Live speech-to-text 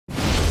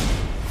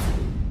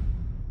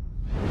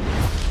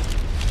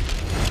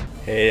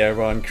Hey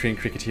everyone, Green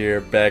Cricket here,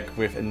 back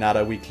with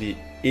another weekly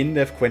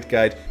in-depth Gwent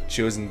guide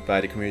chosen by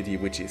the community,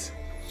 which is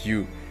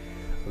you.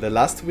 The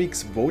last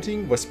week's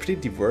voting was pretty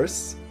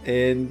diverse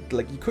and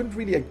you couldn't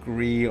really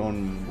agree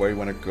on where you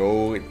want to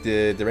go.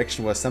 The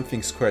direction was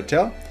something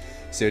Scoia'tael.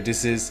 So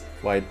this is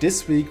why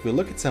this week we'll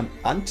look at some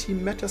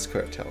anti-meta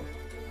Scoia'tael.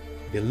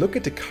 We'll look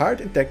at the card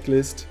and deck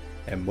list,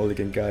 a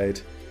mulligan guide,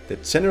 the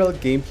general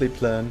gameplay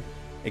plan,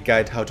 a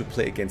guide how to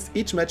play against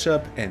each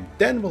matchup, and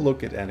then we'll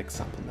look at an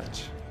example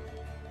match.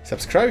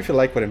 Subscribe if you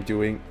like what I'm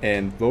doing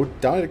and vote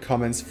down in the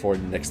comments for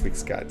next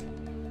week's guide.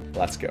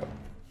 Let's go.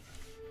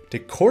 The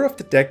core of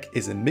the deck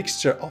is a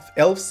mixture of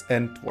Elves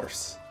and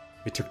Dwarves.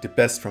 We took the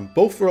best from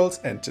both worlds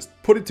and just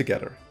put it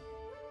together.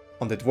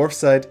 On the Dwarf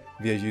side,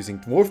 we are using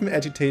Dwarven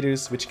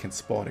Agitators, which can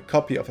spawn a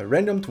copy of a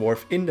random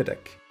Dwarf in the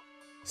deck.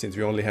 Since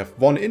we only have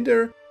one in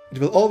there, it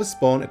will always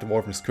spawn a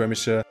Dwarven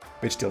Skirmisher,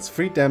 which deals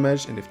 3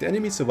 damage, and if the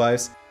enemy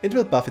survives, it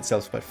will buff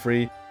itself by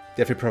 3,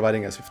 therefore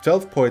providing us with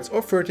 12 points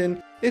or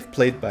 13 if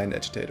played by an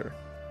Agitator.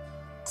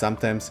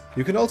 Sometimes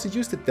you can also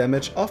use the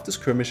damage of the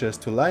Skirmishers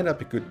to line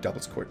up a good double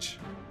Scorch.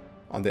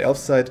 On the Elf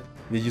side,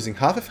 we are using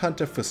Half-Elf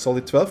Hunter for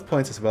solid 12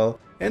 points as well,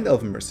 and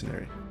Elven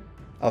Mercenary.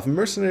 Elven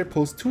Mercenary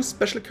pulls 2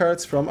 special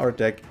cards from our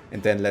deck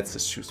and then lets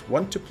us choose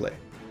one to play.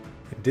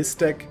 In this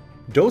deck,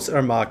 those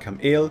are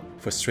Scoia'tael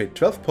for straight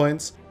 12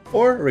 points,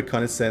 or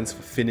Reconnaissance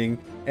for finning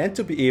and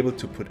to be able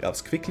to put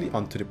elves quickly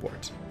onto the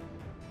board.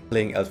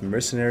 Playing Elven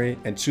Mercenary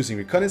and choosing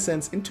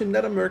Reconnaissance into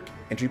another Merc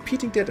and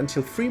repeating that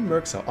until 3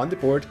 Mercs are on the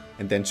board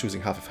and then choosing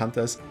Half-Elf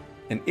Hunters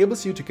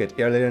enables you to get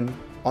Aeliren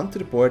onto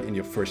the board in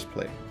your first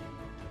play.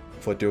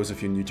 For those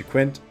of you new to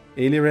Gwent,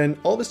 Aeliren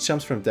always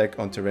jumps from deck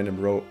onto a random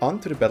row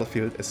onto the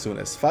battlefield as soon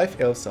as 5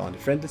 elves are on the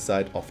friendly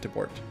side of the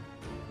board.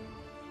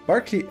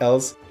 Barkley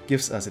Elves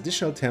gives us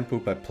additional tempo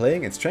by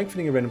playing and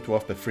strengthening a random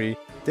dwarf by 3,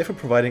 therefore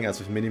providing us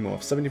with a minimum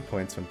of 70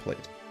 points when played.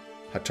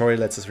 Hattori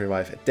lets us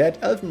revive a dead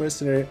Elven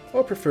Mercenary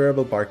or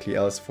preferable Barkley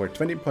Elves for a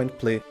 20-point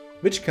play,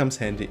 which comes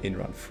handy in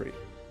round 3.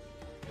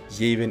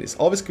 Yevon is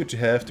always good to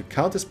have to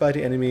counter-spy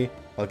the enemy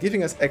while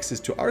giving us access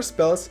to our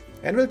spells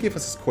and will give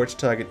us a Scorch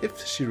target if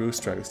Shiru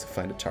struggles to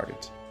find a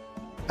target.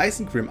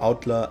 Isengrim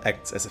Outlaw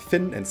acts as a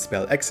fin and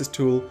spell access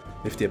tool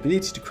with the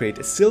ability to create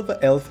a silver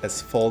elf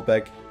as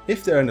fallback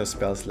if there are no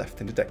spells left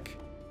in the deck.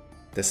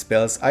 The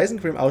spells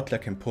Isengrim Outlaw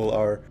can pull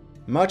are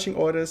Marching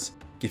Orders,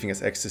 giving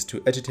us access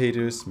to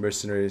Agitators,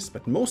 Mercenaries,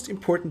 but most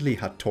importantly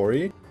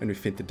Hattori when we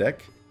fin the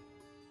deck,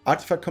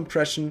 Artifact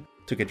Compression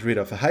to get rid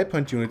of a high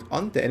point unit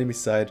on the enemy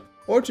side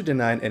or to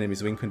deny an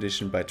enemy's win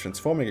condition by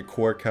transforming a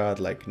core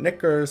card like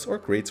Neckers or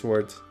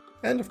Greatswords,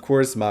 and of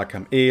course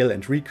Scoia'tael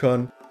and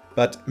Recon,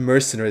 but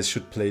Mercenaries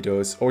should play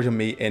those or you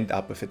may end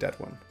up with a dead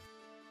one.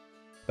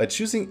 By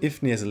choosing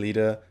Ifni as a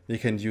leader, you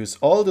can use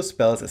all those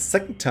spells a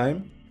second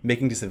time,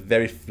 making this a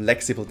very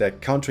flexible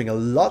deck countering a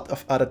lot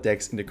of other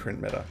decks in the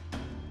current meta.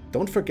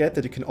 Don't forget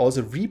that you can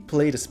also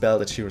replay the spell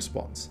that she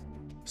respawns.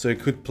 So you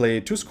could play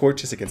 2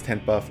 Scorches against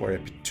Hand Buff or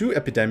 2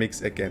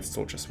 Epidemics against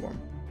Soldier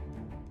Swarm.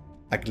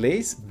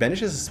 Aglaze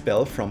banishes a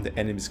spell from the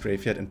enemy's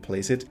graveyard and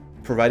plays it,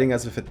 providing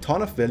us with a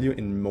ton of value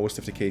in most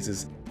of the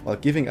cases, while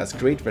giving us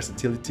great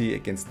versatility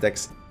against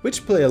decks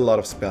which play a lot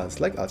of spells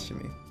like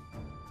Alchemy.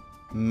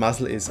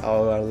 Muzzle is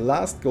our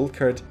last gold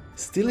card,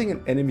 stealing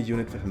an enemy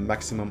unit with a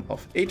maximum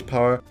of 8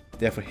 power,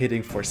 therefore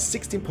hitting for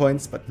 16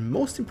 points, but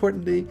most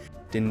importantly,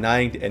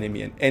 denying the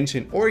enemy an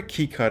engine or a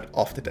key card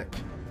off the deck.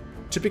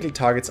 Typical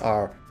targets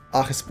are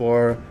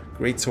Archespore,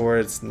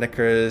 Greatswords,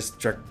 Neckers,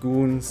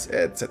 Dragoons,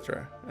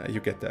 etc. You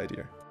get the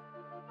idea.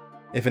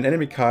 If an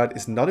enemy card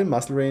is not in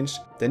muzzle range,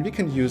 then we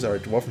can use our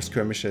Dwarven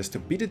Skirmishers to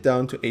beat it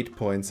down to 8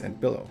 points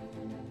and below.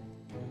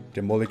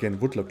 The mulligan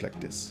would look like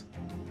this.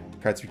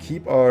 Cards we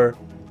keep are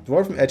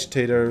Dwarven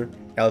Agitator,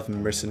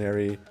 Elven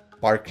Mercenary,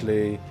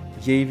 Barkley,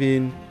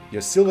 Yevon,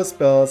 your silver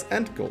spells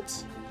and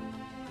golds.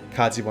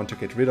 Cards you want to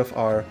get rid of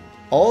are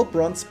all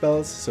bronze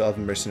spells, so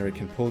Elven Mercenary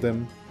can pull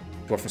them,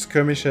 Dwarven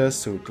Skirmishers,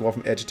 so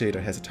Dwarven Agitator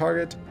has a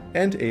target,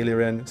 and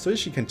Aeliren, so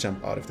she can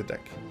jump out of the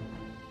deck.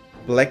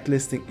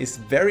 Blacklisting is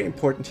very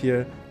important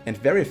here and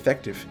very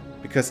effective,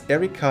 because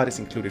every card is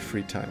included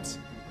 3 times.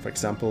 For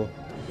example,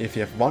 if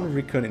you have 1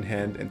 Recon in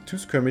hand and 2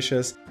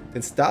 Skirmishers,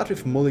 then start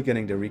with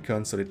mulliganing the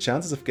Recon so the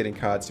chances of getting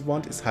cards you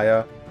want is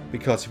higher,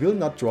 because you will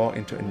not draw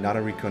into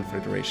another Recon for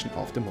the duration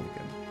of the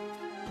mulligan.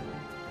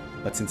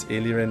 But since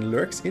Aeliren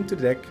lurks into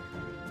the deck,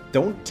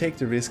 don't take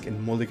the risk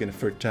and mulligan a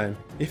 3rd time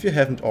if you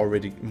haven't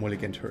already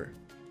mulliganed her.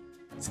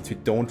 Since we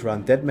don't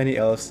run that many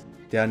elves,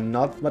 there are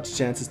not much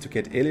chances to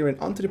get Aeliren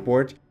onto the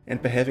board,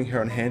 and by having her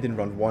on hand in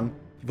round 1,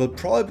 you will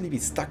probably be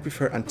stuck with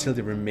her until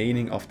the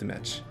remaining of the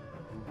match.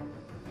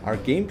 Our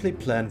gameplay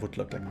plan would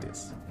look like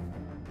this.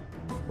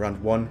 Round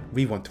 1,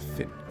 we want to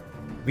fin.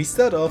 We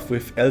start off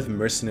with Elven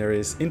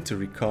Mercenaries into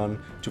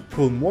Recon to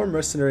pull more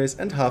Mercenaries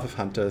and Half-Elf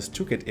Hunters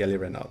to get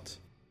Aeliren out.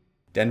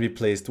 Then we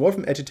place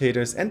Dwarven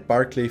Agitators and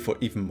Barkley for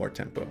even more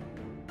tempo.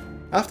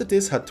 After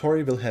this,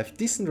 Hattori will have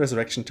decent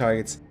resurrection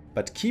targets,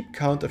 but keep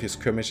count of your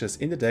skirmishers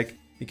in the deck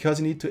because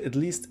you need to at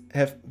least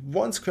have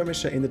 1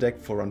 skirmisher in the deck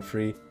for round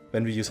 3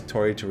 when we use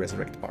Hattori to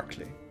resurrect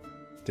Barkley.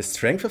 The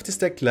strength of this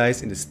deck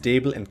lies in the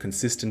stable and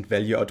consistent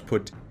value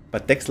output,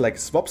 but decks like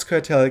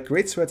Scoia'tael,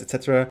 Greatswords,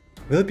 etc.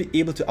 will be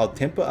able to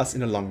outtempo us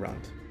in the long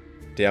round.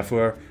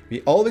 Therefore,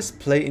 we always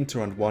play into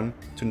round 1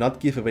 to not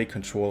give away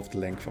control of the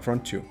length of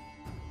round 2.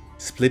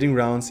 Splitting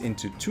rounds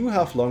into 2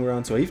 half long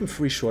rounds or even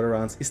 3 shorter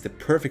rounds is the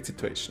perfect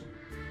situation.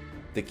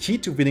 The key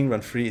to winning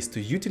round 3 is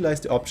to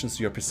utilize the options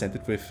you are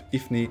presented with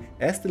Ifni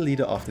as the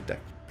leader of the deck.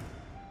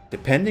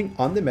 Depending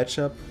on the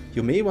matchup,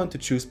 you may want to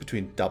choose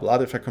between double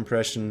artifact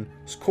compression,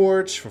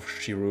 Scourge for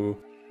Shiru,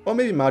 or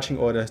maybe marching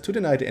orders to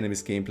deny the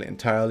enemy's gameplay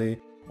entirely,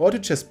 or to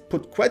just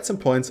put quite some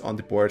points on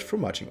the board through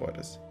marching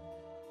orders.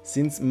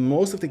 Since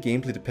most of the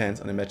gameplay depends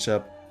on the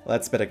matchup,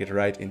 let's better get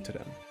right into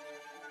them.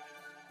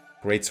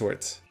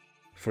 Greatswords.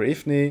 For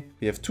Ifni,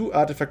 we have 2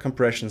 artifact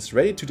compressions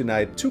ready to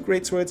deny 2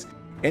 Greatswords,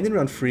 and in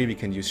round 3 we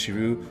can use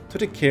Shiru to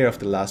take care of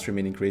the last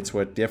remaining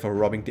Greatsword, therefore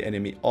robbing the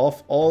enemy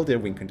of all their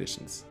win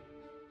conditions.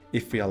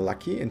 If we are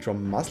lucky and draw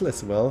Muzzle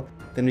as well,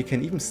 then we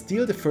can even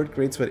steal the 3rd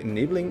Greatsword,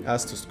 enabling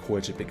us to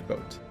scourge a big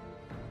boat.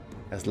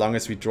 As long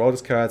as we draw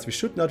those cards, we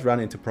should not run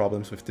into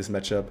problems with this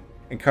matchup,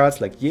 and cards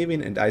like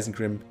Yevin and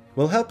Isengrim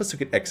will help us to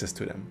get access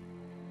to them.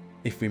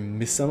 If we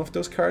miss some of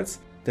those cards,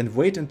 then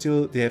wait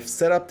until they have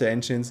set up their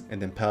engines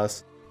and then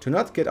pass, to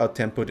not get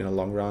out-tempoed in a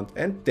long round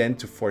and then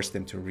to force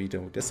them to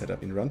redo their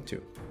setup in round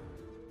 2.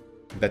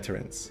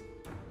 Veterans.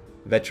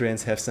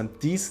 Veterans have some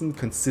decent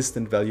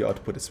consistent value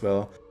output as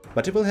well,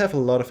 but they will have a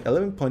lot of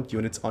 11-point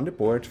units on the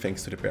board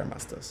thanks to the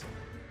Bearmasters.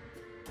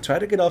 Try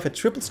to get off a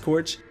triple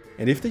Scourge,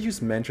 and if they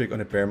use Mandrake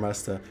on a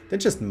Bearmaster, then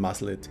just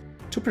muzzle it,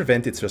 to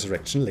prevent its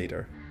resurrection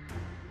later.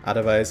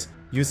 Otherwise,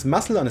 use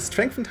Muzzle on a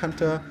Strengthened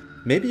Hunter,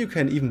 maybe you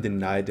can even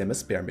deny them a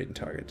Spear Maiden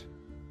target.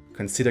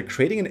 Consider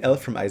creating an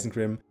Elf from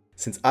Isengrim,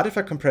 since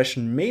Artifact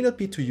Compression may not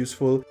be too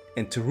useful,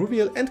 and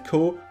Teruviel and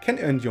Co can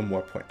earn you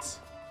more points.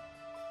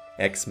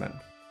 Axeman.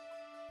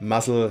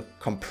 Muzzle,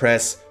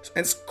 compress,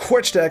 and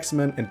scorch the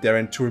Axeman and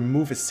therein to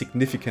remove a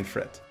significant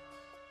threat.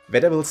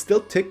 Weather will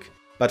still tick,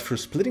 but through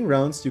splitting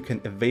rounds you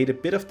can evade a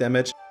bit of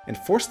damage and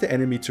force the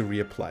enemy to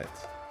reapply it.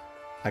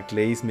 A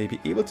Glaze may be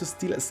able to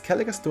steal a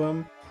Skellige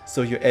Storm,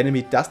 so your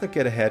enemy does not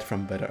get ahead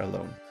from weather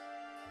alone.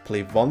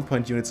 Play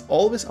 1-point units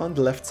always on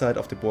the left side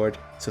of the board,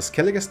 so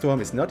Skellige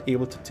Storm is not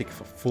able to tick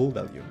for full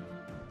value.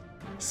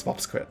 Swap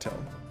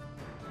Scoia'tael.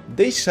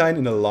 They shine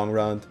in a long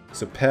round,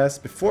 so pass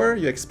before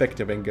you expect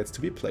their Vanguards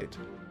to be played.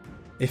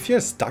 If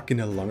you're stuck in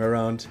a longer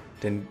round,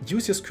 then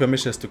use your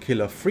skirmishers to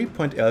kill off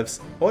 3-point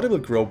elves or they will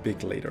grow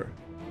big later.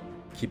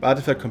 Keep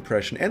Artifact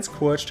Compression and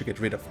Scourge to get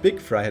rid of big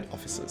Fryhead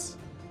officers.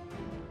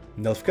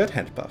 Nilfgaard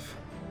Hand Buff.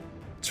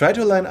 Try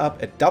to line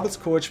up a double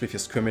Scourge with your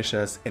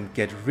skirmishers and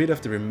get rid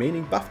of the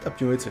remaining buffed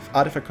up units with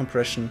Artifact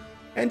Compression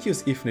and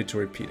use Ifni to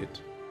repeat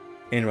it.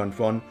 In round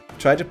 1,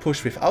 try to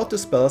push without the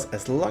spells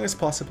as long as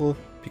possible,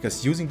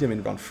 because using them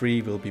in round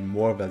 3 will be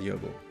more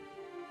valuable.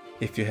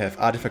 If you have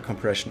Artifact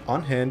Compression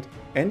on hand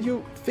and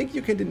you think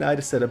you can deny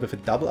the setup with a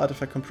double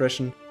Artifact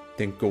Compression,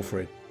 then go for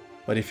it.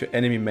 But if your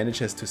enemy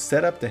manages to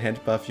set up the hand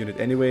buff unit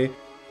anyway,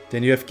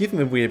 then you have given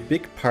away a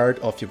big part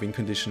of your win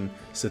condition,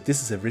 so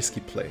this is a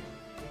risky play.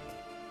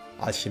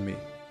 Alchemy.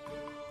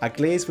 A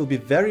Glaze will be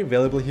very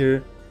valuable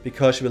here,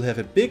 because you will have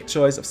a big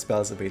choice of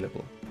spells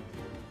available.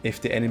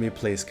 If the enemy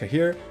plays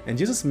Kahir and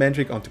uses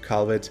Mandrake onto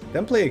Calvet,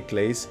 then play a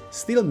Glaze,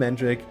 steal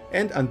Mandrake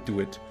and undo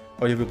it,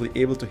 or you will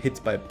be able to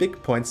hit by a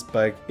big point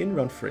spike in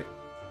round 3.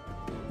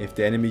 If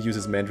the enemy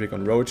uses Mandrake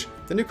on Roach,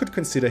 then you could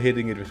consider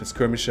hitting it with a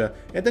Skirmisher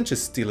and then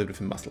just steal it with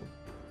a Muzzle.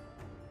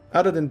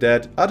 Other than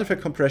that,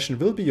 Artifact Compression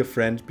will be your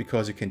friend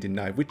because you can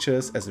deny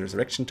Witches as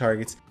resurrection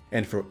targets,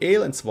 and for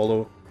Ale and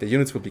Swallow, the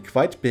units will be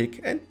quite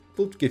big and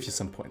will give you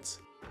some points.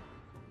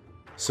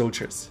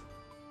 Soldiers.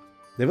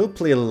 They will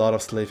play a lot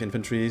of Slave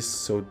Infantries,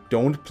 so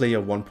don't play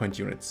your 1-point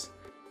units.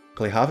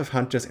 Play half of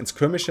Hunters and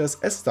Skirmishers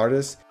as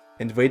starters,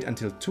 and wait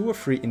until 2 or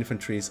 3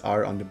 infantries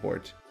are on the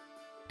board.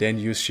 Then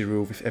use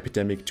Shiru with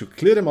Epidemic to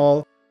clear them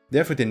all,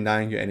 therefore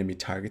denying your enemy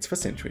targets for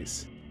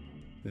sentries.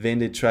 When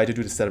they try to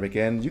do the setup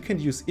again, you can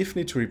use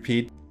Ifni to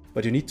repeat,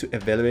 but you need to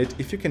evaluate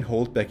if you can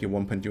hold back your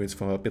 1-point units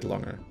for a bit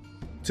longer.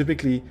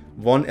 Typically,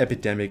 1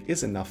 Epidemic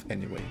is enough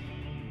anyway.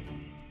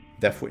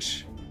 Death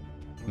Wish.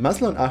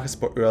 Muzzle on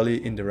Archespore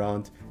early in the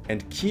round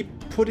and keep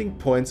putting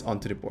points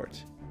onto the board.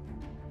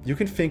 You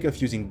can think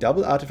of using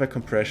double Artifact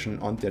Compression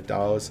on their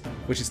DAOs,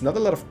 which is not a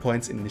lot of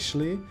points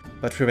initially,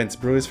 but prevents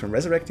Brewers from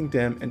resurrecting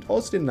them and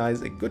also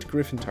denies a good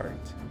Griffin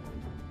target.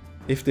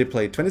 If they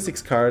play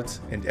 26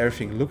 cards and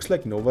everything looks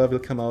like Nova will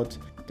come out,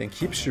 then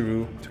keep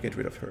Shiru to get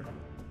rid of her.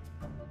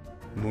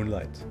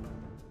 Moonlight.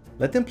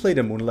 Let them play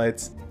the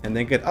Moonlights and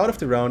then get out of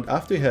the round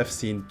after you have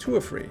seen 2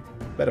 or 3,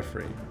 better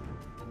 3.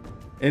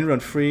 In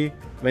round 3,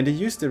 when they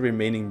use the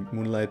remaining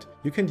Moonlight,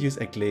 you can use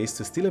a Glaze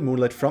to steal a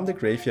Moonlight from the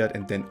graveyard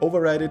and then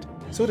override it,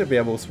 so the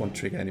werewolves won't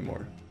trigger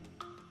anymore.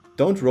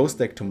 Don't roast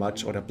deck too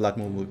much or the Blood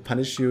Moon will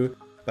punish you,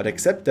 but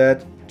except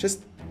that,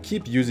 just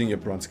keep using your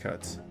bronze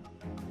cards.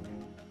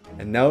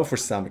 And now for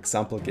some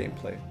example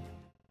gameplay.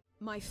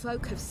 My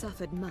folk have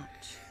suffered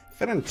much.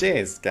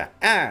 Francesca,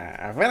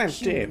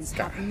 Humans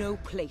have no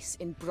place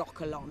in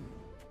Broccolon.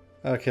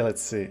 Okay,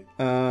 let's see.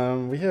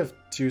 We have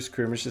 2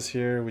 skirmishes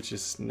here, which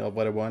is not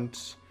what I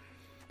want.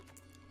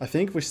 I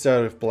think we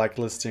start with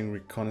blacklisting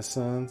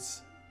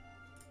reconnaissance.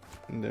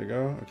 And there you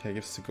go. Okay,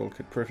 gives us a gold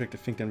kit. Perfect. I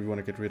think then we want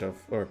to get rid of,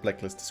 or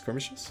blacklist the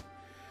skirmishes.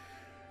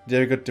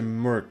 There we got the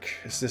Merc.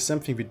 Is there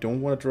something we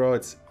don't want to draw?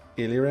 It's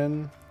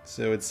Illyrian,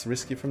 so it's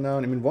risky from now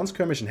on. I mean, 1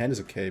 skirmish in hand is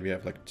okay. We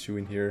have like 2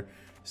 in here,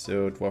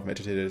 so Dwarf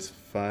Agitator is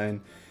fine.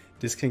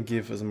 This can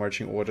give us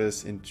marching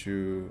orders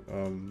into,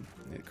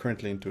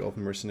 currently into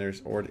Elven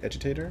Mercenaries or the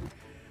Agitator.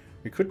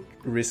 We could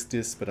risk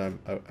this, but I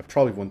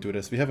probably won't do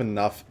this. We have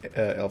enough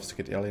Elves to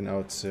get Alien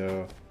out,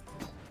 so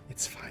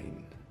it's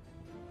fine.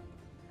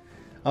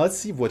 Let's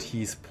see what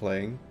he's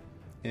playing.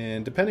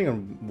 And depending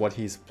on what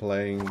he's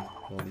playing,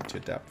 we'll need to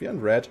adapt. We're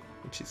on red,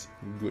 which is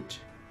good.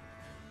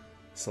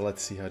 So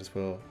let's see how this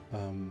will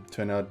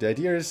turn out. The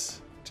idea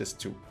is just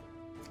to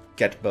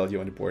get value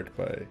on the board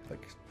by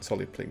like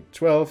solely playing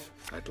 12,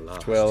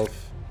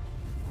 12.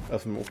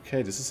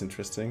 Okay, this is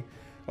interesting.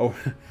 Oh,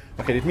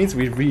 okay, it means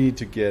we really need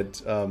to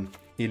get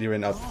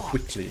Illyrian out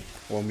quickly,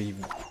 or we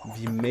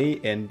may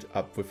end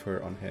up with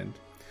her on hand.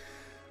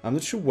 I'm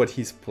not sure what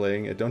he's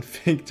playing. I don't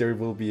think there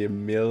will be a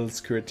mill,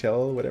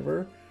 Scoia'tael,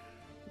 whatever.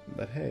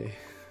 But hey,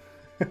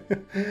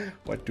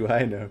 what do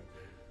I know?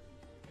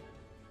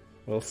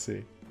 We'll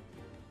see.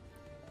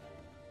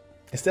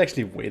 Is there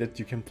actually a way that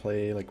you can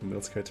play like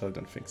mill Scoia'tael? I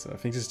don't think so. I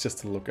think it's just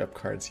to look up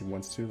cards he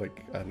wants to.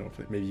 Like, I don't know,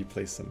 maybe he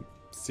plays some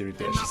Siri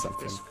Dash or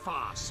something.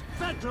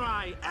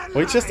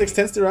 Or he just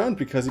extends the round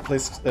because he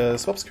plays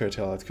swap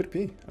Scoia'tael. It could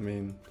be. I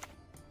mean,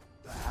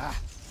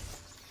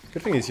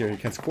 good thing is here he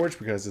can Scorch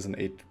because there's an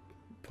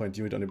 8-point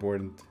unit on the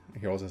board, and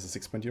he also has a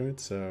 6-point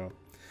unit. So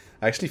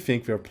I actually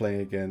think we are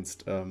playing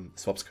against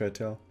swap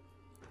Scoia'tael.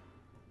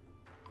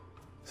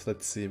 So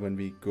let's see when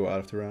we go out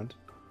of the round.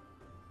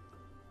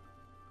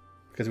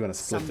 Because we want to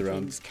split the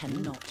round. Some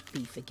things cannot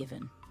be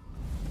forgiven.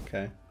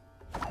 Okay.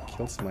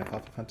 Kills my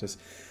half of hunters.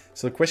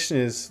 So the question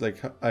is,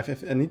 like,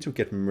 I need to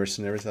get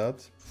mercenaries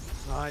out.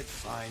 Right,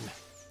 fine.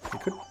 He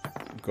could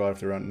go out of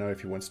the round now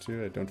if he wants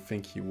to. I don't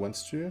think he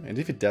wants to. And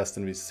if he does,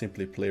 then we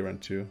simply play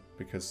round 2.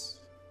 Because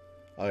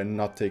I'll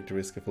not take the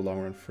risk of a long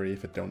run free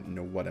if I don't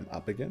know what I'm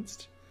up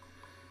against.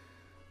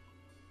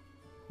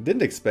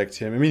 Didn't expect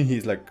him. I mean,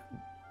 he's like...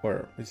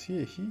 Or is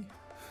he a he?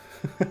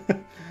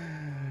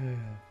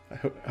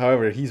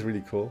 However, he's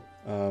really cool.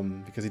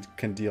 Because he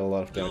can deal a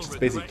lot of damage. It's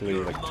basically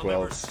like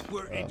 12,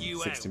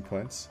 16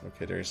 points.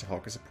 Okay, there's a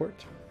Hawker support.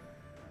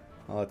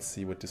 Let's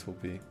see what this will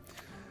be.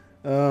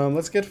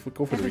 Let's go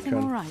for the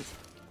recon. Right?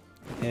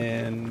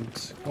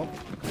 And oh,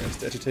 there's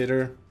the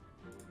Agitator.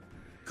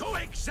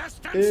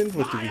 And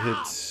what do we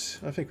hit?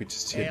 I think we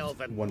just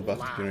hit 1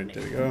 buff unit.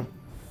 There we go.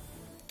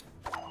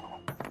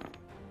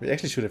 We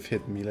actually should have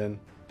hit Milan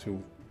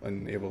to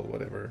enable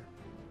whatever.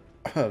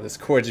 The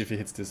Scourge if he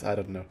hits this, I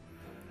don't know.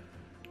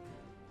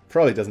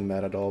 Probably doesn't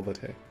matter at all, but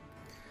hey.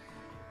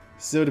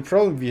 So the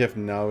problem we have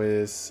now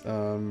is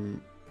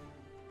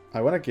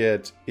I want to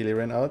get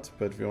Illyrian out,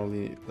 but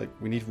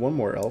we need 1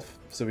 more elf.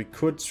 So we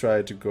could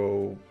try to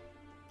go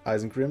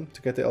Isengrim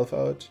to get the elf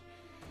out.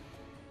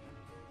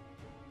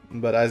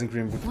 But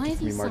Isengrim would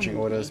give me marching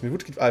orders. We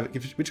would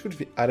which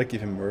could either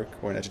give him Merc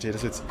or an Agitator,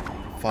 so it's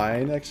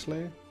fine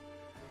actually.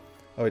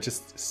 I would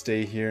just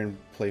stay here and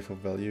play for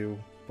value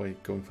by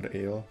going for the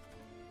Ale.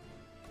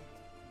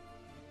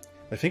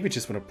 I think we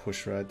just want to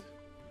push red.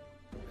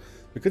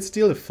 We could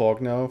steal the Fog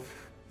now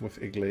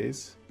with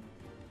Iglaze.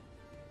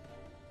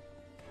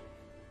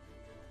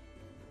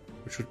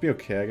 Which would be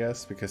okay, I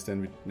guess, because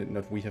then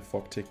we have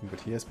Fog taking,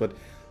 but he has. But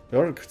we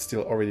already could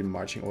steal already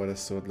marching orders,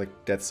 so like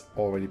that's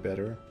already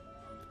better.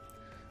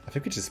 I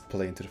think we just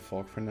play into the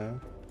Fog for now.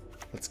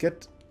 Let's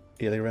get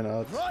Illyrian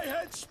out.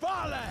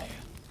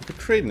 We could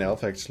trade an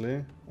elf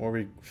actually, or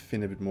we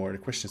fin a bit more. The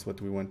question is what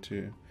do we want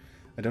to...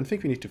 I don't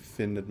think we need to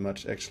fin that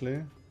much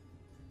actually.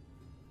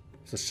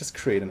 So let's just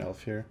create an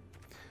elf here.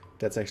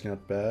 That's actually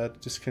not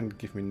bad. Just can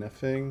give me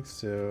nothing.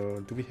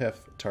 So do we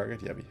have a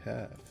target? Yeah, we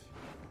have.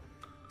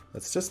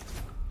 Let's just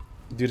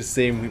do the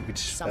same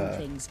which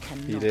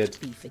he did.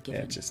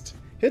 Yeah, just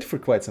hit for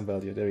quite some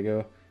value. There we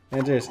go.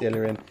 And there's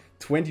Illyrian,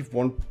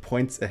 21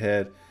 points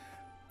ahead.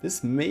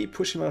 This may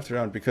push him out of the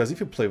round, because if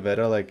you play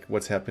Veda, like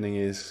what's happening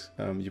is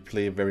you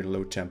play a very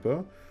low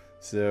tempo.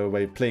 So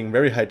by playing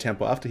very high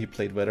tempo after he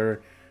played Veda,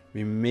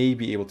 we may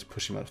be able to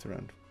push him out of the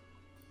round.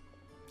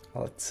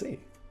 Let's see.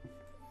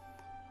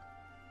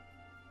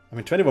 I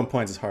mean, 21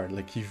 points is hard.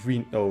 Like,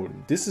 oh,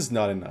 this is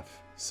not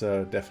enough.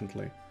 So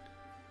definitely.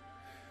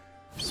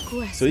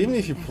 So even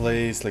if he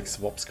plays like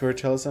swap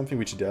Scoia'tael or something,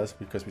 which he does,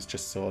 because we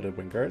just saw the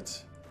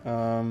Wingguards,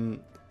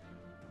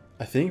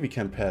 I think we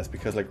can pass,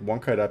 because like 1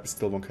 card up is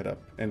still 1 card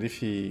up. And if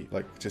he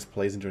like just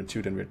plays in turn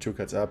 2, then we're 2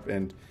 cards up,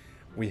 and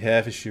we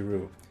have a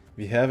Shiru.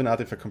 We have an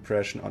artifact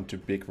compression onto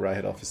big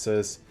Riot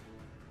officers.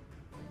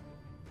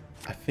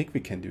 I think we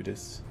can do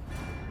this.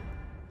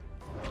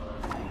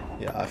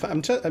 Yeah,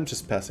 I'm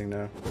just passing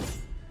now.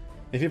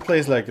 If he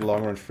plays like a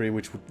long run free,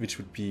 which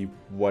would be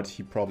what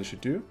he probably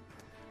should do,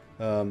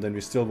 then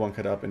we're still 1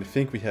 card up, and I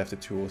think we have the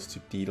tools to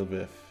deal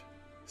with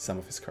some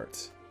of his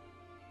cards.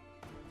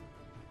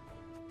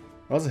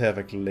 I also have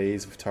a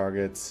glaze with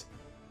targets.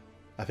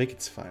 I think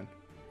it's fine.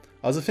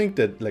 I also think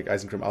that like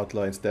Eisengram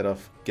Outlaw instead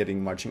of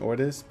getting marching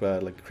orders,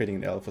 but like creating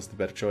an elf was the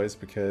better choice,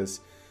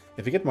 because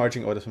if we get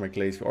marching orders from our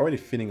glaze, we're already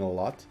thinning a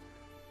lot.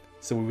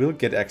 So we will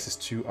get access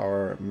to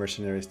our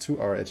mercenaries, to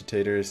our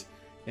agitators,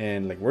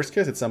 and like worst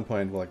case at some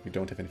point, well, like we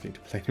don't have anything to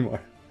play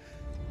anymore.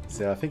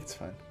 So I think it's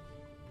fine.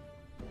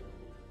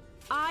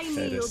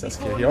 There's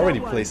Saskia. He already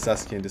plays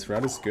Saskia in this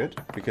round. It's good,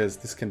 because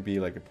this can be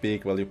like a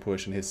big value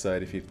push on his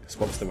side if he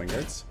swaps the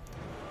Vanguards.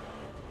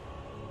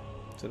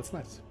 So that's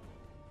nice.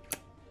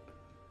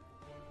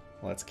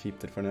 Let's keep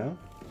that for now.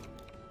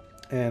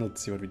 And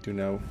let's see what we do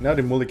now. Now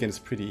the mulligan is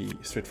pretty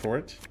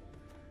straightforward,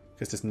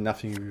 because there's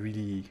nothing we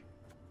really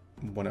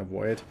want to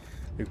avoid.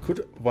 We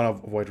could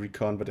want to avoid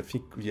recon, but I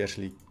think we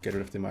actually get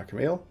rid of the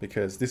prevail,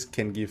 because this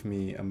can give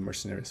me a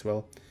mercenary as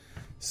well.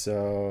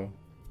 So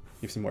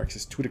gives me more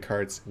access to the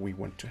cards we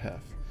want to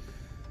have.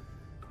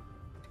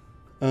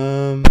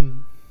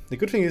 The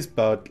good thing is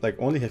about like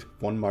only have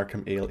one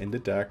prevail in the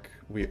deck,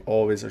 we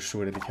always are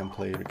sure that we can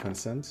play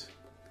Reconnaissance.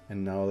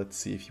 And now let's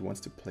see if he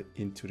wants to play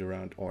into the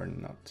round or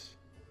not.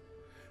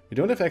 We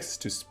don't have access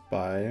to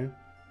Spy,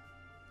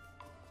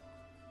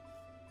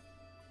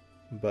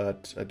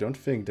 but I don't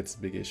think that's a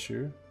big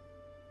issue.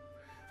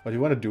 What you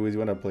want to do is you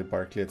want to play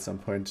Barkley at some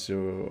point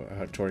so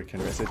Tori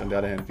can rest it. On the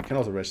other hand, we can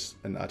also rest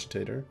an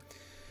Agitator,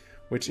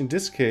 which in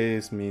this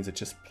case means I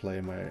just play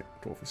my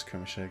Dwarf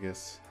Skirmisher, I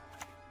guess.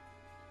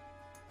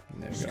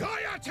 And there we go.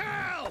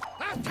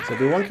 Scoia'tael! So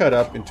the one card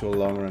up into a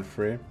long run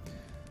free.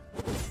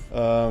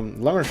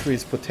 Long run free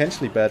is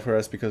potentially bad for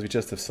us because we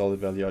just have solid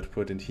value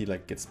output and he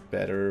like gets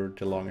better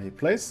the longer he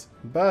plays.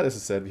 But as I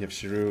said, we have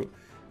Shiru,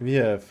 we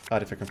have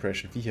Artifact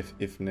Compression, we have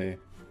Ifne,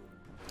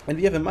 and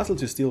we have a muscle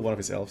to steal one of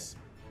his elves.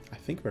 I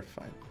think we're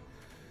fine.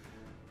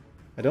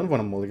 I don't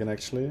want a mulligan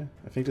actually.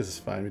 I think this is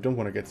fine. We don't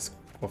want to get this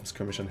Dwarf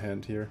Skirmish on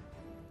hand here.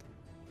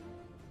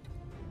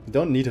 We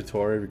don't need a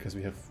Tori because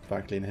we have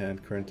Barkley in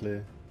hand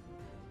currently.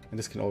 And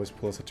this can always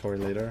pull us a Tori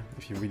later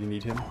if you really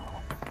need him.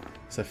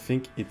 So I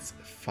think it's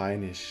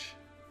fine-ish.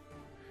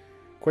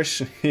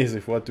 Question is,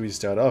 with what do we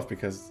start off?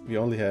 Because we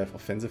only have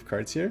offensive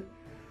cards here.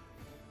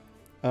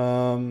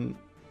 So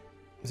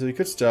we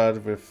could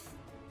start with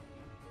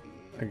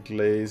a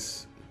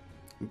glaze,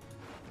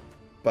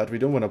 but we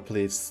don't want to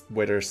play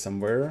Weather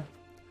somewhere.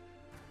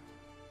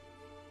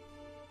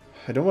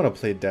 I don't want to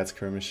play that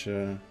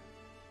Skirmisher.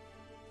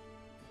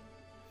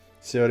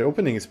 So the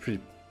opening is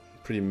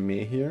pretty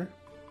meh here.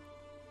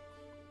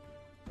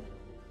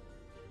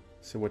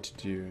 So what to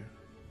do?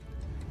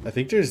 I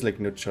think there's like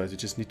no choice. You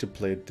just need to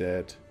play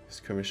that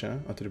Skirmisher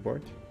onto the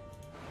board.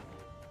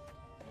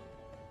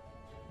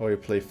 Or you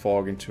play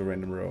Fog into a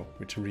random row,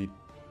 which you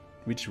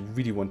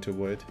really want to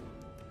avoid.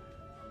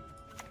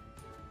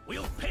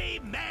 We'll pay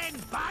men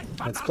back.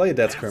 Let's play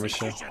that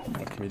Skirmisher.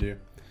 What can we do?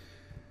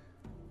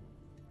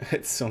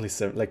 It's only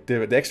 7. Like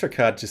the extra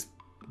card just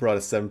brought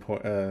us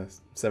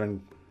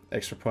 7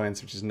 extra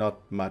points, which is not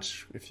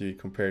much if you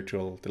compare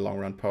to the long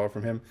run power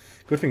from him.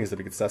 Good thing is that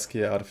we get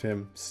Saskia out of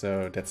him,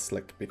 so that's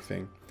like a big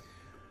thing.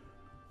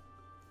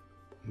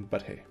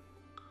 But hey,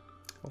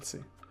 we'll see.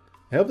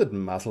 I hope that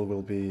Muzzle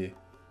will be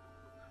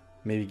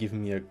maybe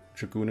giving me a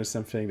Dragoon or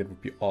something. That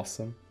would be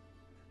awesome.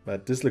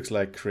 But this looks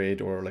like Create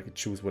or like a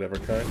Choose Whatever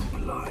card.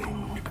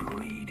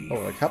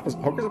 Oh, like Hawker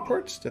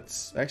Support?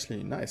 That's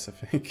actually nice, I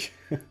think.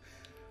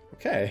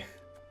 Okay,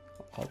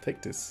 I'll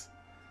take this.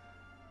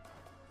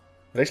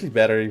 It's actually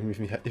better even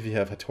if you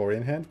have Hattori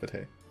in hand, but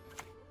hey.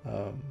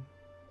 I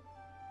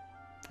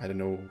don't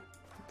know.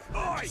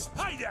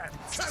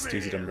 Just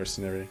use it on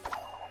Mercenary.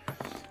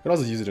 You can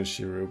also use it on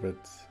Shiru,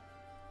 but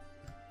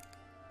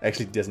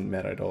actually it doesn't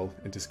matter at all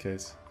in this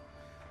case.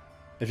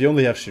 If you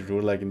only have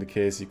Shiru, like in the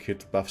case, you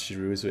could buff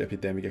Shiru so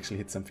Epidemic actually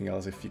hits something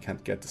else if you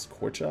can't get the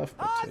Scorch off.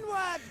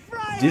 But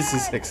this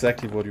is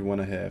exactly what we want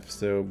to have.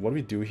 So what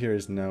we do here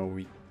is now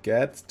we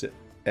get the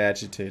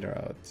Agitator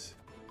out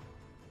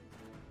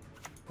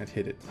and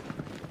hit it.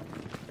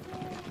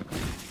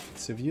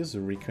 So we use the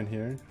Recon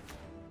here.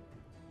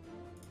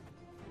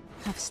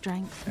 Have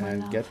strength,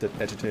 and get that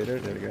Agitator,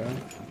 there we go.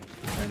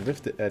 And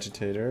with the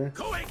Agitator,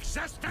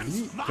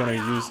 we're gonna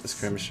use a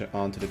Skirmisher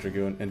onto the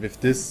Dragoon, and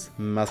with this,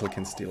 Muzzle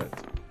can steal it.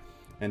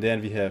 And then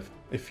we have,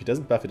 if he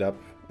doesn't buff it up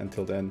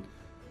until then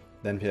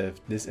we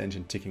have this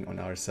engine ticking on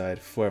our side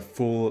for a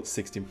full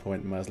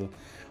 16-point Muzzle,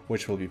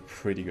 which will be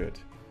pretty good.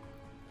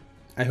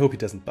 I hope he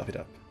doesn't buff it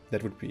up.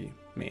 That would be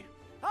me.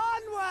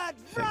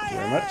 Thank you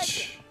very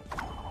much.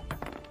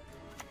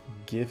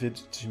 Give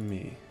it to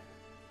me.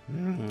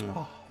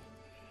 Oh.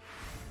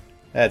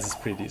 That's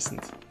pretty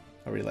decent.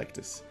 I really like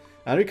this.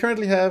 And we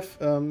currently have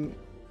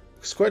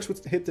Scorch would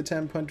hit the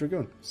 10-point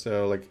Dragoon.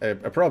 So like I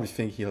probably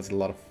think he has a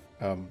lot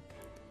of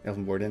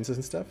Elven War Dances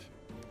and stuff.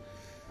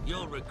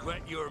 You'll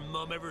regret your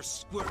mum ever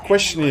squirted.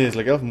 Question is,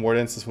 like, Elven War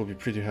Dances will be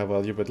pretty high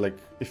value, but like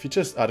if you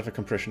just Artifact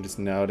Compression this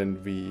now,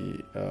 then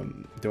we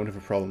don't have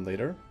a problem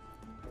later.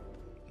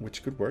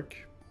 Which could work.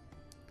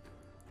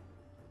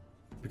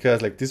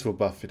 Because like this will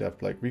buff it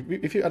up. Like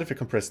if you Artifact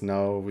Compress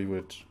now, we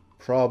would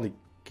probably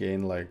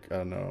gain like, I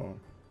don't know,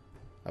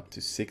 up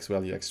to 6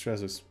 value extra,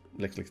 so it's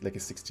like a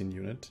 16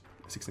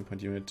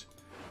 point unit.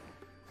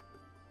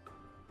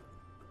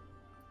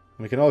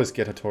 And we can always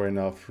get Hattori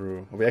now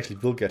through, or we actually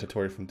will get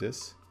Hattori from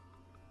this.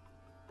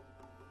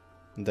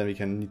 And then we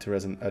can need to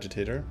res an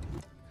agitator.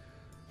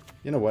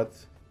 You know what?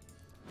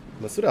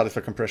 Let's do the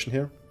artifact compression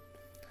here.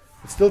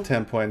 It's still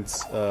 10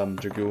 points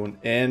Dragoon,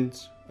 and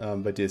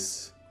by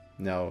this,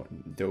 now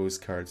those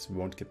cards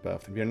won't get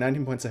buffed. And we are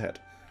 19 points ahead.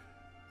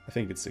 I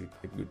think it's a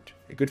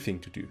good thing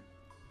to do.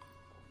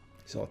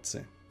 So let's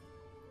see.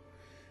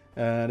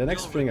 The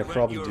next thing I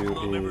probably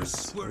do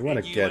is we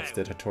want to get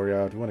the Hattori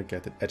out, we want to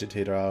get the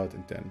Agitator out,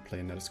 and then play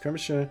another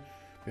skirmisher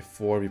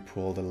before we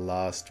pull the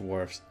last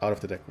Dwarves out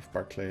of the deck with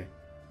Barclay.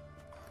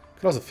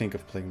 Could also think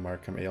of playing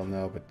Scoia'tael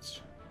now,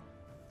 but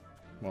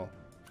well.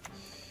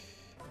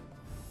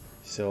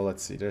 So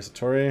let's see, there's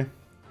Hattori.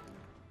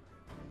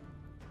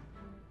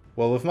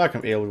 Well, with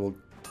Scoia'tael we will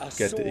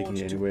get the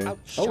Igni anyway.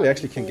 Oh, we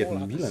actually can get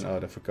Milan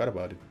out, I forgot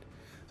about it.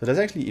 So that's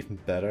actually even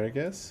better, I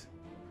guess.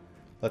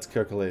 Let's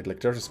calculate, like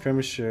there's a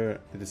skirmisher,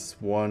 this is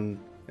 1,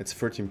 it's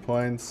 13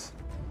 points.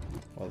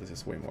 Well, this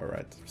is way more,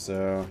 right?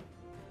 So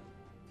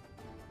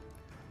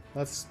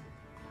let's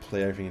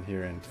play everything in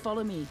here and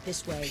follow me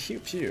this way. Pew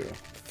pew.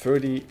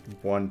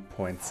 31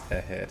 points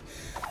ahead.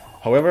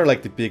 However,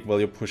 like the big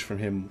value push from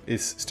him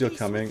is still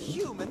coming.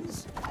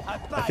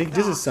 I think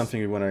this is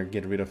something we want to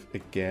get rid of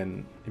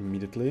again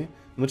immediately. I'm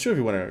not sure if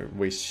we want to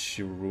waste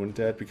Shiru on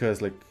that,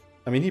 because like,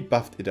 I mean, he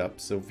buffed it up,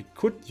 so we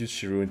could use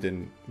Shiru and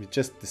then we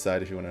just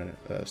decide if we want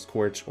to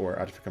Scorch or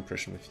Artifact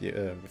Compression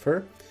with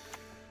her.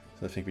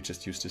 So I think we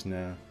just use this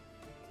now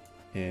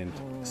and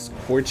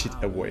Scorch it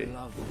away.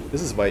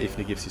 This is why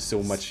Ifni gives you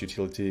so much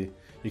utility.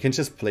 You can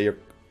just play your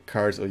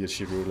cards or your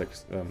Shiru, like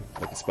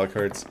the spell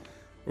cards,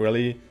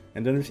 early,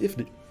 and then with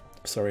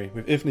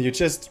Ifni, you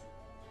just,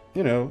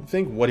 you know,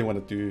 think what you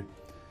want to do.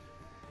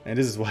 And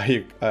this is why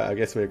you, I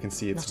guess, where you can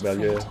see its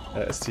value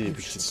as T,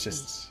 because it's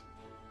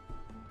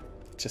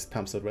just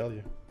pumps out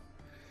value.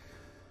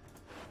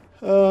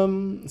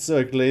 So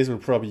a Glaze will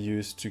probably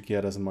use to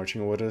get us in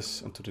marching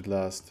orders onto the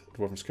last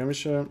Dwarven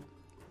Skirmisher.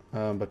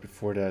 But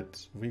before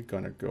that, we're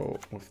gonna go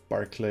with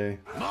Barclay.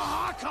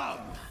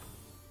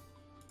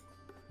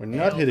 We're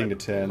not hitting the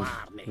 10.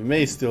 We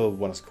may still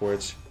want to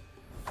Scorch.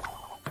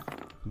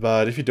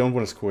 But if you don't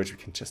want to Scorch, we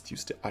can just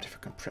use the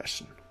Artifact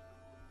Compression.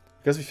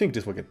 Because we think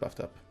this will get buffed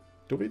up.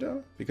 Do we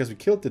though? Because we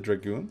killed the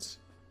Dragoons.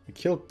 We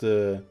killed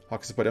the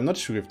Hawks, but I'm not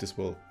sure if this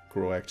will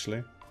grow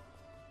actually.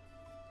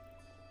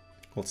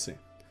 We'll see.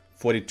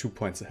 42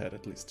 points ahead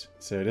at least.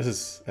 So this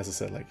is, as I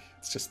said, like,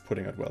 it's just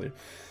putting out value.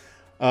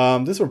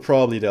 This were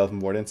probably the Elven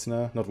Wardens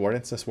now. Not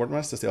Wardens, the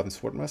Swordmasters, the Elven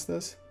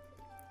Swordmasters.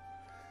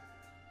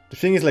 The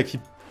thing is, like, he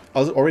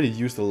already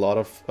used a lot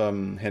of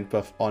hand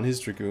buff on his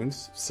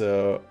Dragoons,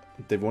 so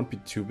they won't be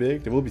too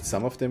big. There will be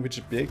some of them which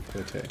are big,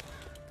 but hey.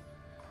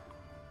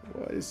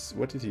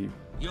 What did he...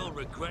 You'll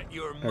regret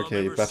your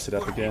okay, he buffs it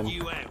up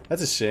again.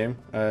 That's a shame.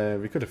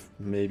 We could have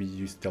maybe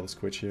used Double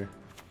Squitch here.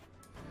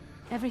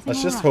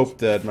 Let's just hope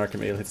that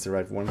Scoia'tael hits the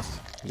right ones.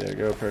 There you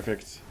go,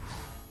 perfect.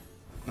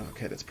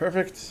 Okay, that's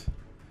perfect.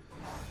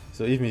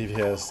 So even if he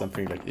has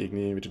something like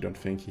Igni, which I don't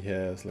think he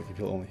has, like if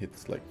he'll only hit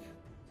like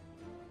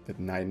that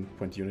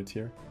 9-point unit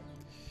here.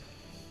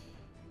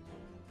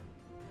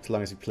 As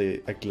long as we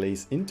play a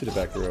Glaze into the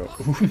back row.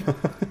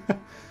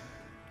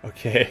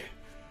 Okay.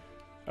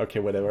 Okay,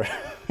 whatever.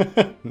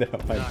 Never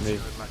mind me.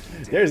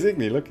 There's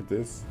Igni, look at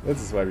this.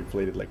 This is why we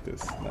played it like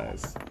this.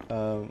 Nice.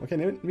 Okay,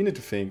 now we need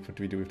to think, what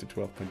do we do with the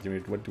 12-point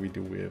unit? What do we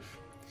do with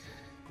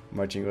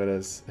marching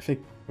orders? I think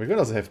we could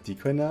also have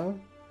Decoy now.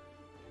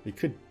 We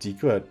could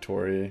Decoy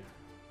Hattori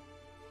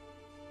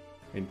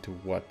into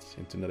what?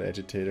 Into another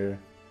Agitator.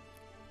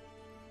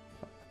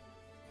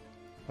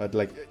 But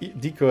like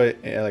Decoy,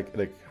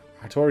 like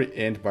Hattori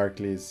and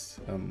Barclay's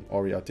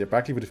already out there.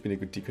 Barclay would have been a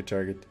good Decoy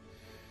target.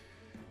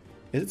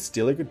 Is it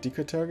still a good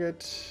Decoy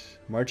target?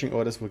 Marching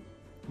orders will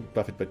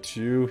buff it by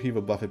 2. He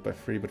will buff it by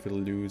 3, but we'll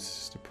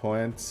lose the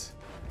points.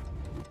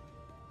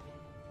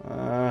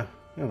 I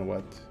don't know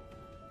what.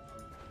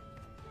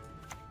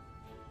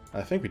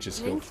 I think we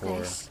just go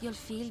for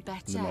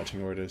the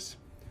marching orders.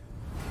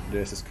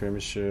 There's a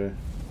skirmisher.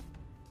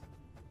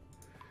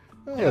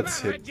 Well, let's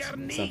hit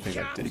something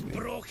like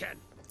Digny.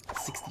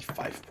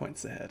 65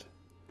 points ahead.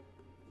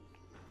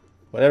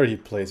 Whatever he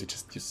plays, we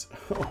just use...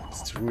 Oh,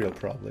 it's real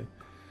probably.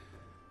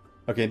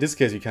 Okay, in this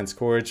case we can't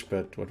Scourge,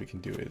 but what we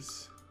can do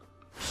is...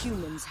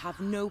 Humans have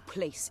no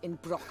place in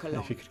Broccolon.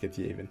 If we could get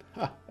Yavin.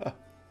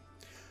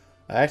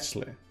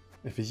 Actually,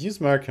 if we use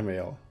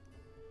Scoia'tael,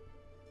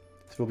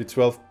 it will be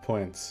 12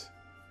 points.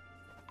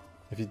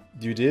 If you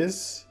do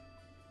this,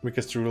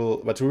 because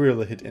True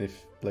will hit any,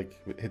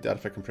 like, hit the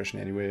Artifact Compression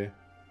anyway.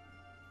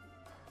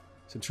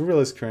 So True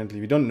is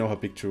currently, we don't know how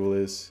big True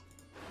is,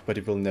 but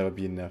it will never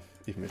be enough,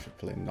 even if we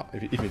play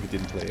even if we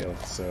didn't play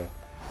Elves. So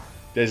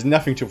there's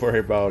nothing to worry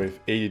about with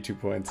 82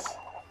 points.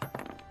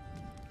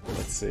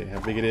 Let's see how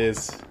big it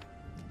is.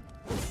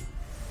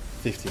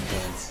 15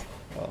 points.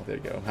 Well, there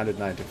you go,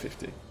 109 to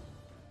 50.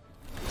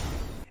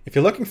 If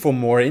you're looking for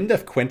more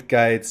in-depth Gwent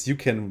guides, you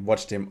can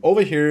watch them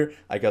over here.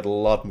 I got a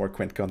lot more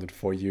Gwent content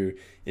for you.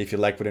 If you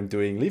like what I'm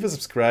doing, leave a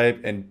subscribe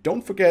and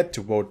don't forget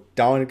to vote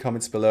down in the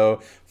comments below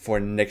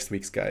for next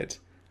week's guide.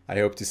 I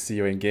hope to see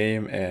you in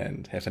game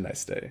and have a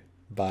nice day.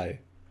 Bye.